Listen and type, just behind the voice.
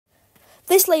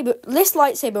This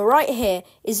lightsaber right here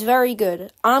is very good,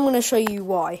 and I'm going to show you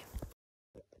why.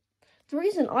 The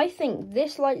reason I think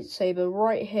this lightsaber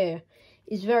right here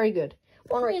is very good,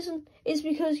 one reason is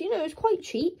because, you know, it's quite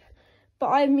cheap, but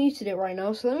I've muted it right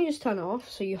now, so let me just turn it off.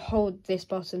 So you hold this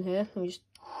button here, let me just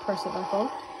press it back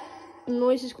on. The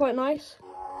noise is quite nice,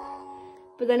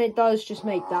 but then it does just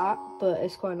make that, but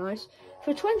it's quite nice.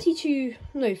 For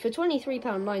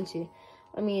 £23.90,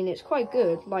 I mean, it's quite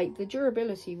good. Like, the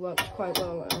durability works quite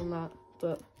well on that,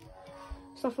 but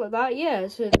stuff like that, yeah,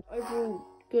 it's an overall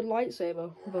good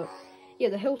lightsaber. But yeah,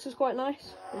 the hilt is quite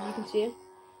nice, as you can see.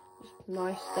 It's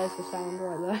nice, there's the sound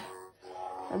right there.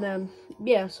 And then,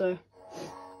 yeah, so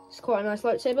it's quite a nice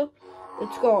lightsaber.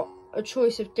 It's got a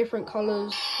choice of different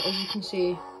colours, as you can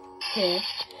see here.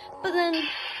 But then,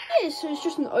 yeah, so it's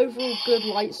just an overall good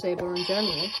lightsaber in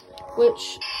general,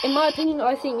 which, in my opinion,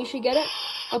 I think you should get it.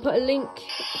 I'll put a link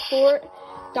for it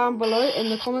down below in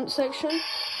the comments section.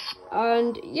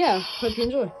 And yeah, hope you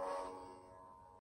enjoy.